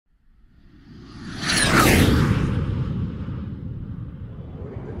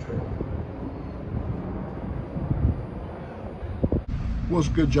What's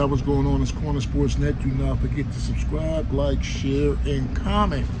good, y'all? What's going on? It's Corner Sports Net. Do not forget to subscribe, like, share, and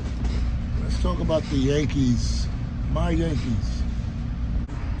comment. Let's talk about the Yankees. My Yankees.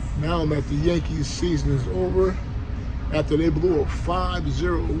 Now that the Yankees season is over, after they blew a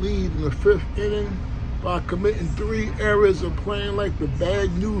 5-0 lead in the fifth inning by committing 3 errors and playing like the bad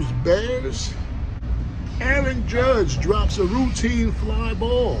news Bears, Aaron Judge drops a routine fly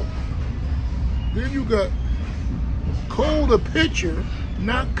ball. Then you got Cole, the pitcher,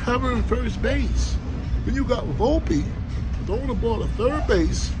 not covering first base. Then you got Volpe throwing the ball to third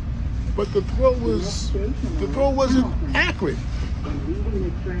base, but the throw wasn't accurate.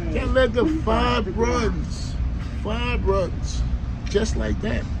 That led to 5 runs. 5 runs. Just like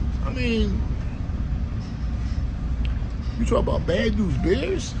that. I mean, you talk about bad news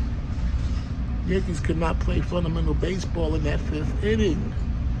Bears? Yankees could not play fundamental baseball in that 5th inning.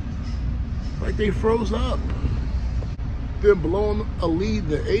 Like they froze up. Then blowing a lead in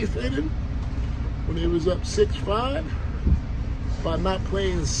the 8th inning when it was up 6-5 by not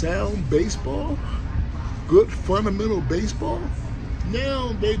playing sound baseball, good fundamental baseball.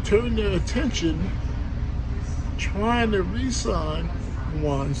 Now they turn their attention trying to re-sign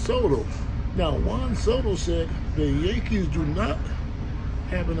Juan Soto. Now Juan Soto said the Yankees do not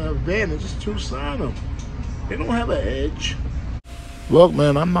have an advantage to sign him. They don't have an edge. Look,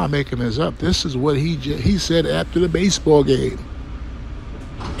 man, I'm not making this up. This is what he said after the baseball game.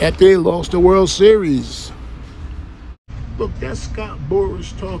 After they lost the World Series. Look, that's Scott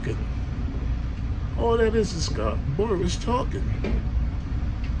Boras talking. All that is Scott Boras talking.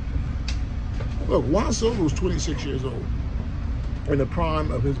 Look, Juan Soto was 26 years old. In the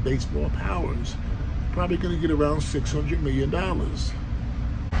prime of his baseball powers. Probably going to get around $600 million.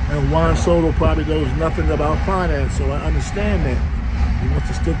 And Juan Soto probably knows nothing about finance, so I understand that. He wants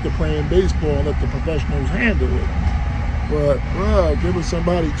to stick to playing baseball and let the professionals handle it. But, giving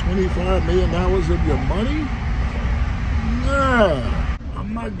somebody $25 million of your money? Nah.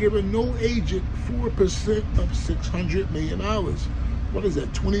 I'm not giving no agent 4% of $600 million. What is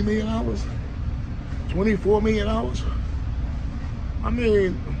that, $20 million? $24 million? I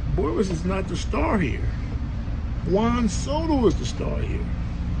mean, Boras is not the star here. Juan Soto is the star here.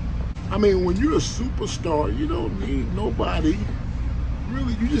 I mean, when you're a superstar, you don't need nobody.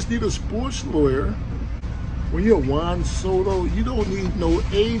 Really, you just need a sports lawyer. When you're Juan Soto, you don't need no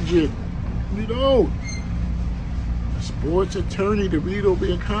agent. You don't. A sports attorney to read over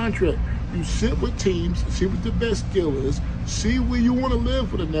your contract. You sit with teams, see what the best deal is, see where you want to live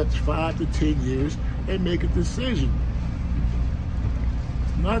for the next 5 to 10 years, and make a decision.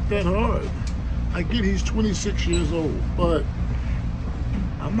 It's not that hard. I get he's 26 years old, but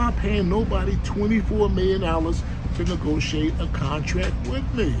I'm not paying nobody $24 million to negotiate a contract with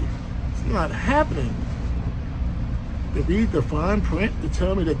me. It's not happening. To read the fine print to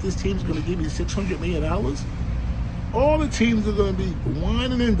tell me that this team's going to give me $600 million, all the teams are going to be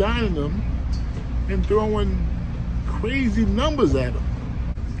whining and dining them and throwing crazy numbers at them.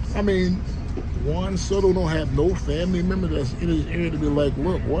 I mean, Juan Soto don't have no family member that's in his ear to be like,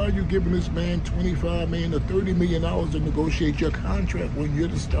 look, why are you giving this man $25 million to $30 million to negotiate your contract when you're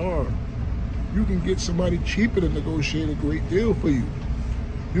the star? You can get somebody cheaper to negotiate a great deal for you.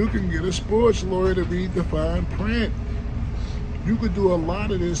 You can get a sports lawyer to read the fine print. You could do a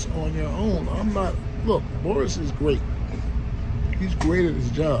lot of this on your own. Look, Boras is great. He's great at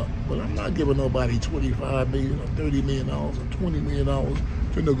his job, but I'm not giving nobody $25 million or $30 million or $20 million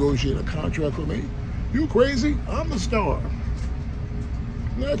to negotiate a contract with me. You crazy? I'm the star.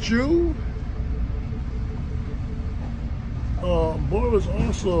 Not you. Boras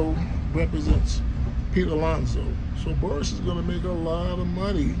also represents Pete Alonso. So Boras is going to make a lot of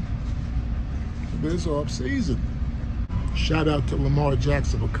money this offseason. Shout out to Lamar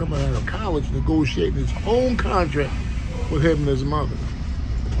Jackson for coming out of college, negotiating his own contract with him and his mother.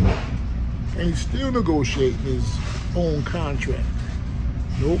 And he's still negotiating his own contract.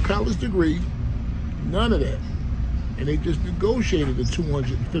 No college degree, none of that. And they just negotiated a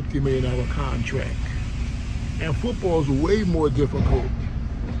 $250 million contract. And football is way more difficult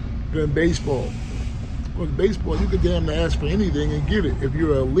than baseball. Because baseball, you can damn near ask for anything and get it if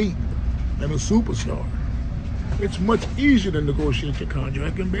you're elite and a superstar. It's much easier to negotiate your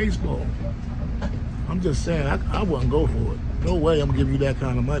contract in baseball. I'm just saying, I wouldn't go for it. No way I'm giving you that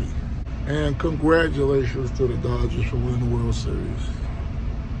kind of money. And congratulations to the Dodgers for winning the World Series.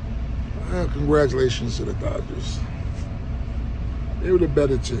 And congratulations to the Dodgers. They were the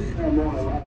better team.